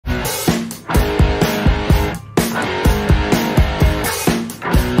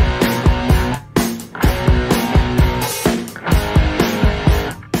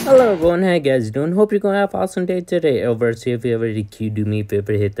going ahead, guys? Doing? Hope you're gonna have an awesome day today. Arrowverse here. If you already queued, do me a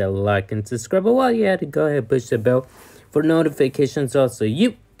favor, hit that like and subscribe. But while you at it, go ahead, push the bell for notifications. Also,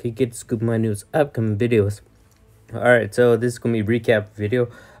 you can get to scoop my news, upcoming videos. Alright, so this is gonna be a recap video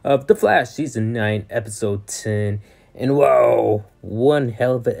of The Flash season 9, episode 10. And whoa, one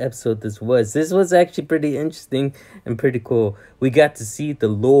hell of an episode this was. This was actually pretty interesting and pretty cool. We got to see the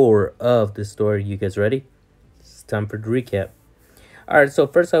lore of the story. You guys ready? It's time for the recap. Alright, so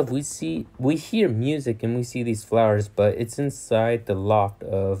first off, we hear music and we see these flowers, but it's inside the loft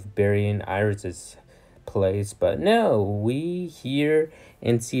of Barry and Iris's place. But no, we hear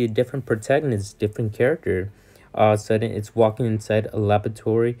and see a different protagonist, different character. All of a sudden, it's walking inside a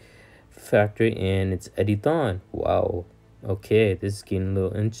laboratory factory, and it's Eddie Thawne. Wow. Okay, this is getting a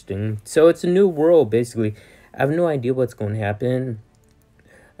little interesting. So it's a new world, basically. I have no idea what's going to happen.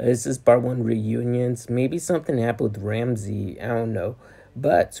 This is part 1 reunions. Maybe something happened with Ramsey. I don't know.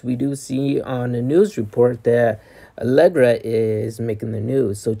 But we do see on a news report that Allegra is making the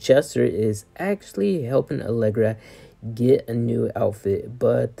news. So Chester is actually helping Allegra get a new outfit.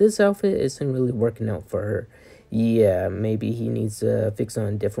 But this outfit isn't really working out for her. Yeah, maybe he needs to fix on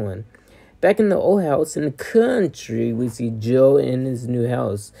a different one. Back in the old house in the country, we see Joe in his new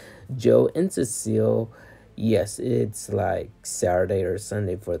house. Joe and Cecile. Yes, it's like Saturday or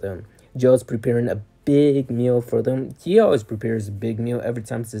Sunday for them. Joe's preparing a big meal for them. He always prepares a big meal every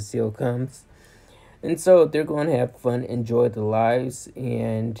time Cecile comes. And so they're going to have fun, enjoy their lives.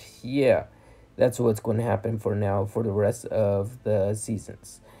 And yeah, that's what's going to happen for now for the rest of the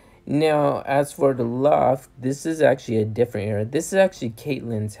seasons. Now, as for the loft, this is actually a different era. This is actually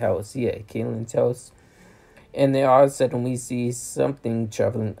Caitlin's house. Yeah, Caitlin's house. And then all of a sudden we see something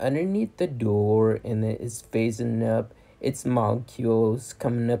traveling underneath the door, and it is phasing up. Its molecules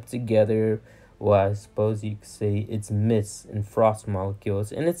coming up together. Well, I suppose you could say it's mist and frost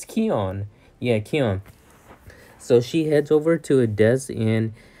molecules. And it's Keon. Yeah, Keon. So she heads over to a desk,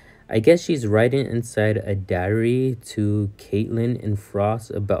 and I guess she's writing inside a diary to Caitlin and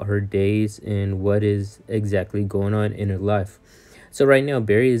Frost about her days and what is exactly going on in her life. So right now,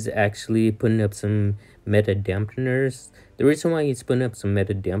 Barry is actually putting up some meta dampeners. The reason why he's putting up some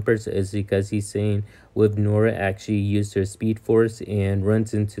meta dampers is because he's saying with Nora actually used her speed force and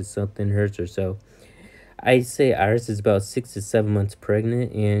runs into something, hurts her. So I say Iris is about 6 to 7 months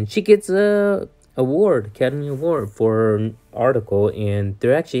pregnant, and she gets a Academy Award for her article, and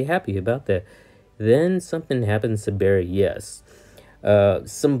they're actually happy about that. Then something happens to Barry. Yes,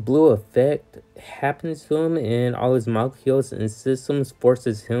 some blue effect happens to him, and all his molecules and systems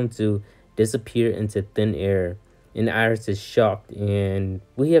forces him to disappear into thin air. And Iris is shocked, and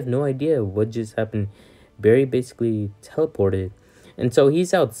we have no idea what just happened. Barry basically teleported, and so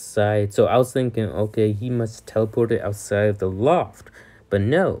he's outside. So I was thinking, okay, he must teleport outside of the loft, but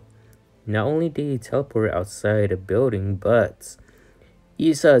no. Not only did he teleport outside a building, but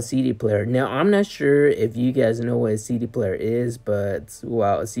he saw a CD player. Now, I'm not sure if you guys know what a CD player is, but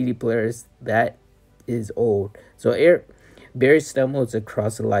wow, a CD player is old. So Barry stumbles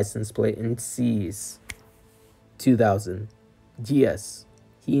across the license plate and sees 2000. Yes,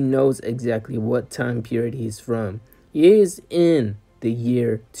 he knows exactly what time period he's from. He is in the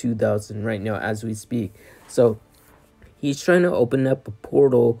year 2000 right now as we speak. So he's trying to open up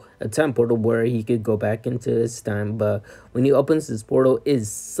a time portal where he could go back into his time. But when he opens this portal, it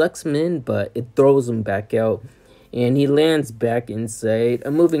sucks him in, but it throws him back out. And he lands back inside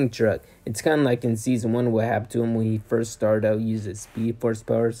a moving truck. It's kind of like in season 1 what happened to him when he first started out using speed force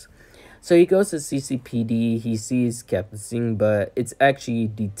powers. So he goes to CCPD. He sees Captain Singh, but it's actually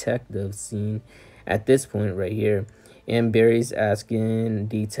Detective Singh at this point right here. And Barry's asking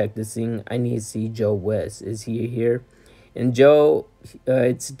Detective Singh, I need to see Joe West. Is he here? And Joe,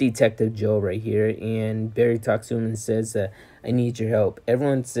 it's Detective Joe right here, and Barry talks to him and says that I need your help.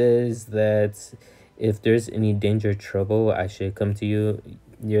 Everyone says that if there's any danger or trouble, I should come to you.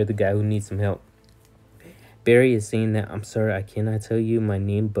 You're the guy who needs some help. Barry is saying that, I'm sorry, I cannot tell you my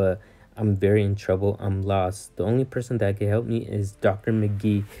name, but I'm very in trouble. I'm lost. The only person that can help me is Dr.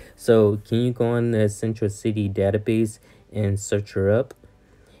 McGee. So can you go on the Central City database and search her up?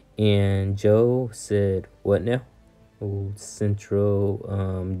 And Joe said, what now? Central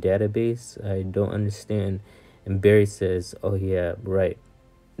database, I don't understand. And Barry says, oh yeah, right,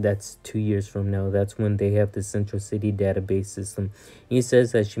 that's 2 years from now. That's when they have the Central City database system. He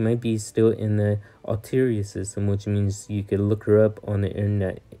says that she might be still in the ulterior system, which means you could look her up on the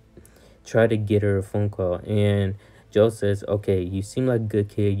internet, try to get her a phone call. And Joe says, okay, you seem like a good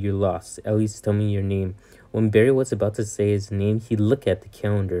kid, you're lost, at least tell me your name. When Barry was about to say his name, he looked at the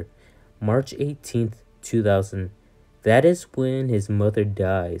calendar. March 18th 2000. That is when his mother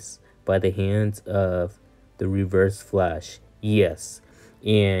dies. by the hands of the Reverse Flash. Yes.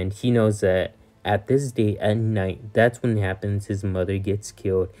 And he knows that at this day at night, that's when it happens. His mother gets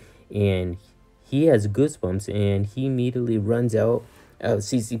killed. And he has goosebumps. And he immediately runs out of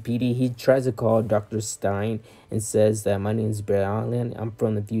CCPD. He tries to call Dr. Stein and says that my name is Berlanti. I'm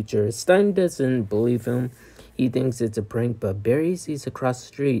from the future. Stein doesn't believe him. He thinks it's a prank. But Barry sees across the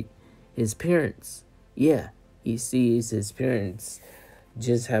street his parents. Yeah, he sees his parents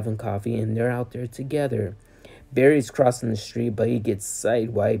just having coffee, and they're out there together. Barry's crossing the street, but he gets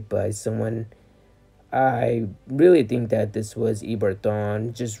sidewiped by someone. I really think that this was Efrat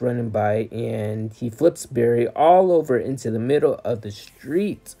Dor just running by, and he flips Barry all over into the middle of the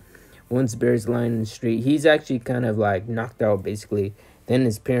street. Once Barry's lying in the street, he's actually kind of like knocked out, basically. Then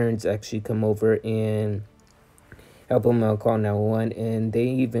his parents actually come over and help him out, call 911, and they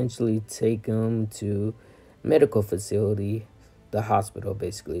eventually take him to medical facility, the hospital,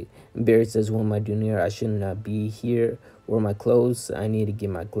 basically. And Barry says, what am I doing here? I should not be here. Where are my clothes? I need to get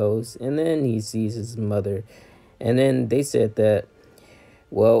my clothes. And then he sees his mother. And then they said that,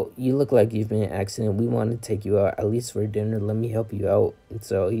 well, you look like you've been in an accident. We want to take you out, at least for dinner. Let me help you out. And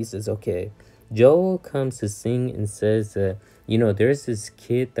so he says, okay. Joel comes to sing and says that, you know, there's this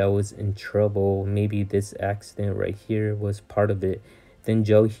kid that was in trouble. Maybe this accident right here was part of it. Then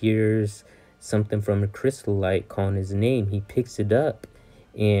Joe hears something from a crystal light calling his name. He picks it up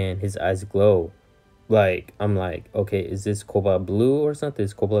and his eyes glow. Like, I'm like, okay, is this Cobalt Blue or something?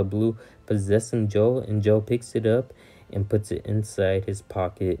 Is Cobalt Blue possessing Joe? And Joe picks it up and puts it inside his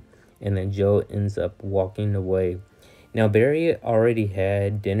pocket. And then Joe ends up walking away. Now, Barry already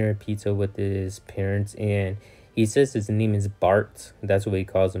had dinner pizza with his parents, and he says his name is Bart. That's what he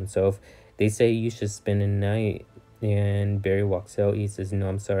calls himself. They say you should spend the night, and Barry walks out. He says, no,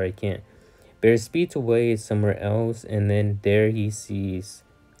 I'm sorry, I can't. Barry speeds away somewhere else, and then there he sees,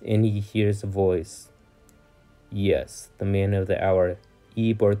 and he hears a voice. Yes, the man of the hour,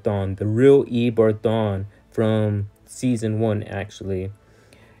 Efrat Dor, the real Efrat Dor from season 1, actually.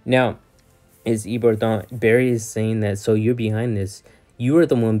 Now, is Efrat Dor, Barry is saying that, so you're behind this. You are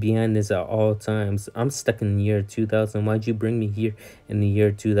the one behind this at all times. I'm stuck in the year 2000. Why'd you bring me here in the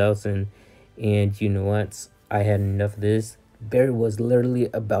year 2000? And you know what? I had enough of this. Barry was literally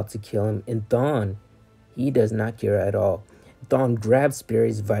about to kill him. And Dawn, he does not care at all. Dawn grabs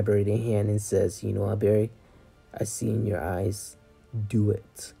Barry's vibrating hand and says, you know what, Barry? I see in your eyes. Do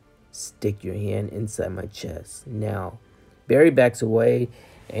it. Stick your hand inside my chest. Now, Barry backs away,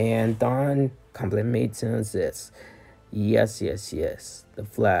 and Dawn compliments him and says, yes, yes, yes. The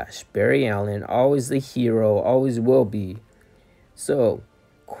Flash, Barry Allen, always the hero, always will be. So,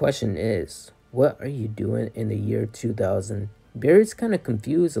 question is, what are you doing in the year 2000? Barry's kind of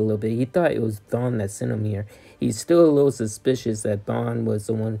confused a little bit. He thought it was Dawn that sent him here. He's still a little suspicious that Dawn was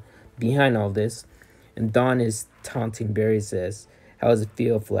the one behind all this. And Dawn is taunting Barry, says, how does it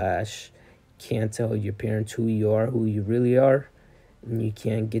feel, Flash? Can't tell your parents who you are, who you really are. And you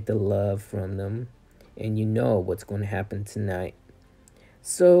can't get the love from them. And you know what's going to happen tonight.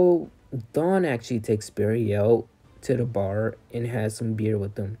 So Dawn actually takes Barry out to the bar and has some beer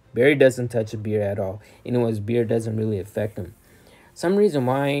with him. Barry doesn't touch a beer at all. Anyways, beer doesn't really affect him. Some reason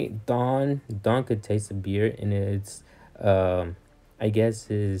why Dawn could taste the beer, and it's I guess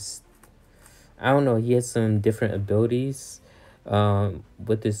his, I don't know, he has some different abilities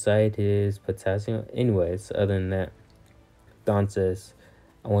with his side, his potassium. Anyways, other than that, Dawn says,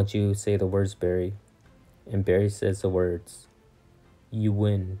 I want you to say the words, Barry. And Barry says the words, you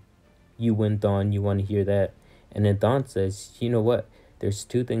win. You win, Dawn. You want to hear that? And then Dawn says, you know what? There's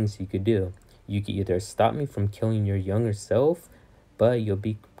two things you could do. You could either stop me from killing your younger self, but you'll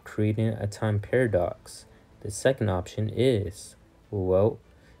be creating a time paradox. The second option is, well,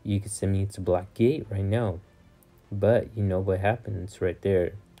 you could send me to Black Gate right now. But you know what happens right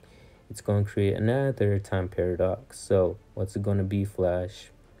there. It's going to create another time paradox. So what's it going to be,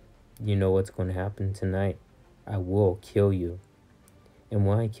 Flash? You know what's going to happen tonight. I will kill you. And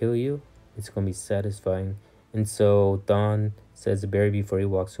when I kill you, it's going to be satisfying. And so Dawn says to Barry before he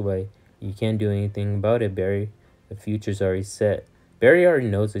walks away, you can't do anything about it, Barry. The future's already set. Barry already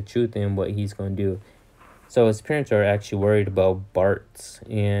knows the truth and what he's going to do. So his parents are actually worried about Bart.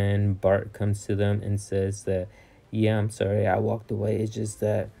 And Bart comes to them and says that, yeah, I'm sorry, I walked away. It's just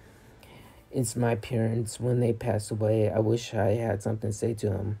that it's my parents. When they passed away, I wish I had something to say to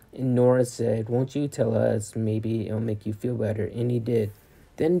them. And Nora said, won't you tell us? Maybe it'll make you feel better. And he did.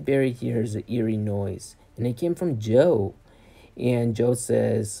 Then Barry hears an eerie noise. And it came from Joe. And Joe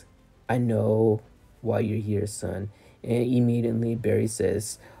says, I know why you're here, son. And immediately Barry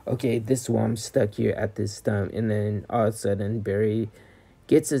says, okay, this is why I'm stuck here at this time. And then all of a sudden Barry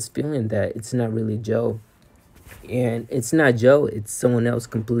gets this feeling that it's not really Joe. And it's not Joe, it's someone else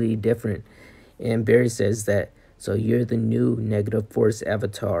completely different. And Barry says that, so you're the new negative force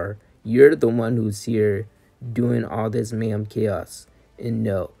avatar. You're the one who's here doing all this mayhem chaos. And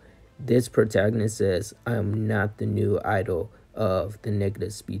no, this protagonist says, I am not the new idol of the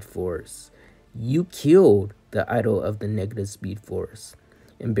negative speed force. You killed the idol of the negative speed force.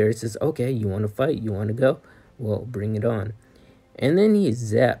 And Barry says, okay, you want to fight? You want to go? Well, bring it on. And then he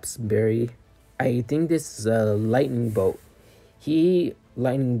zaps Barry. I think this is a lightning bolt. He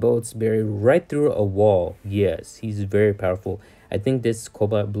lightning bolts Barry right through a wall. Yes, he's very powerful. I think this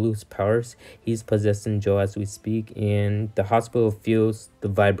Cobalt Blue's powers. He's possessing Joe as we speak, and the hospital feels the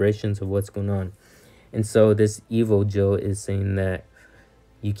vibrations of what's going on. And so this evil Joe is saying that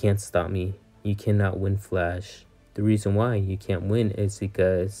you can't stop me. You cannot win Flash. The reason why you can't win is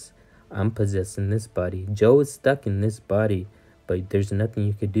because I'm possessing this body. Joe is stuck in this body, but there's nothing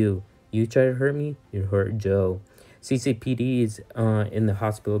you could do. You try to hurt me, you hurt Joe. CCPD is in the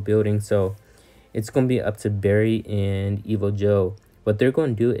hospital building, so it's going to be up to Barry and Evil Joe. What they're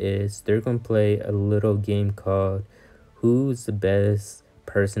going to do is they're going to play a little game called Who's the Best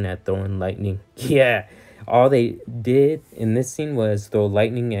Person at Throwing Lightning? Yeah, all they did in this scene was throw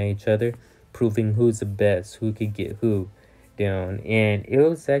lightning at each other, proving who's the best, who could get who down. And it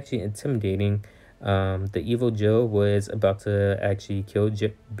was actually intimidating. The Evil Joe was about to actually kill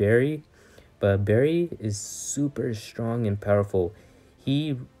Barry, but Barry is super strong and powerful.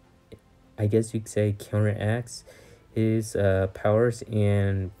 He, I guess you could say, counteracts his powers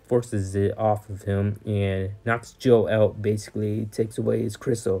and forces it off of him and knocks Joe out. Basically, takes away his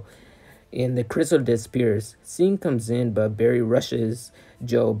crystal, and the crystal disappears. Scene comes in, but Barry rushes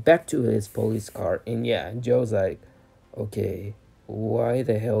Joe back to his police car. And yeah, Joe's like, okay, why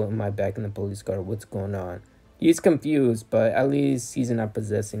the hell am I back in the police car? What's going on? He's confused, but at least he's not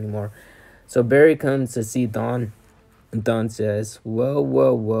possessed anymore. So Barry comes to see Dawn. Dawn says,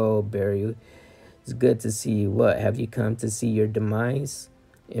 whoa, Barry. It's good to see you. What, have you come to see your demise?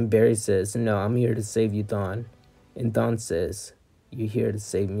 And Barry says, no, I'm here to save you, Dawn. And Dawn says, you're here to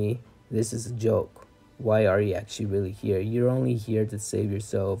save me? This is a joke. Why are you actually really here? You're only here to save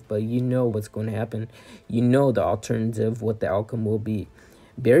yourself, but you know what's going to happen. You know the alternative, what the outcome will be.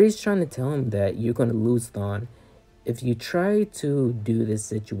 Barry's trying to tell him that you're going to lose, Dawn. If you try to do this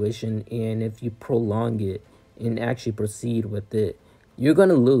situation and if you prolong it and actually proceed with it, you're going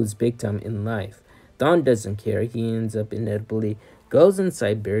to lose big time in life. Dawn doesn't care. He ends up inevitably goes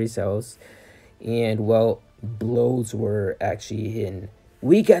inside Barry's house, and well, blows were actually hidden.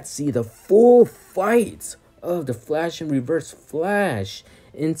 We got to see the full fights of the Flash and Reverse Flash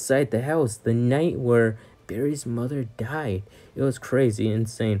inside the house the night where Barry's mother died. It was crazy,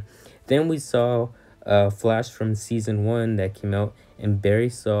 insane. Then we saw Flash from season 1 that came out, and Barry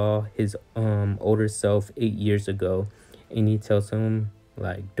saw his older self 8 years ago, and he tells him,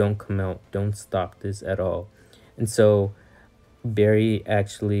 like, don't come out, don't stop this at all. And so Barry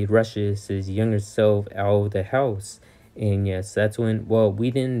actually rushes his younger self out of the house. And yes, that's when, well,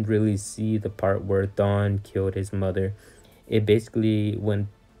 we didn't really see the part where Dawn killed his mother. It basically went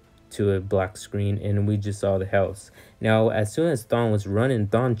to a black screen and we just saw the house. Now, as soon as Dawn was running,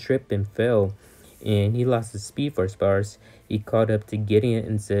 Dawn tripped and fell, and he lost his speed force powers. He called up to Gideon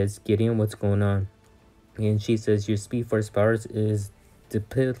and says, Gideon, what's going on? And she says, your speed force powers is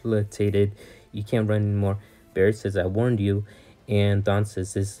debilitated. You can't run anymore. Barry says, I warned you. And Dawn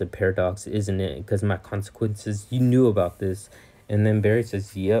says, this is a paradox, isn't it? Because my consequences, you knew about this. And then Barry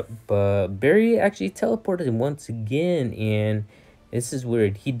says, yep. But Barry actually teleported once again. And this is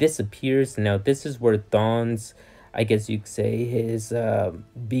weird. He disappears. Now, this is where Dawn's, I guess you could say, his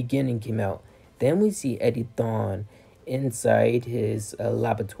beginning came out. Then we see Eddie Dawn inside his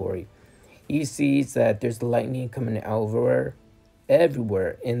laboratory. He sees that there's lightning coming out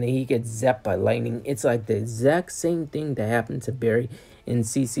everywhere, and then he gets zapped by lightning. It's like the exact same thing that happened to Barry in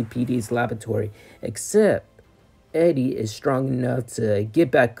CCPD's laboratory, except Eddie is strong enough to get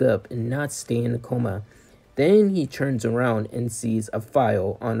back up and not stay in a coma. Then he turns around and sees a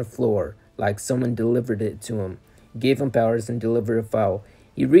file on the floor, like someone delivered it to him, gave him powers and delivered a file.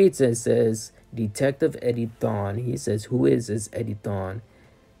 He reads it and says, Detective Eddie Dawn. He says, who is this Eddie Dawn?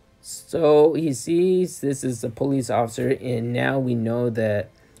 So he sees this is a police officer, and now we know that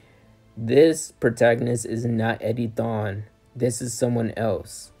this protagonist is not Eddie Dawn. This is someone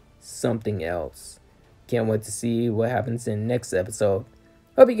else, something else. Can't wait to see what happens in the next episode.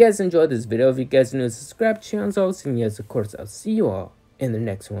 Hope you guys enjoyed this video. If you guys are new, subscribe to the channel. And yes, of course, I'll see you all in the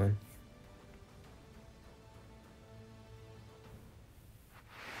next one.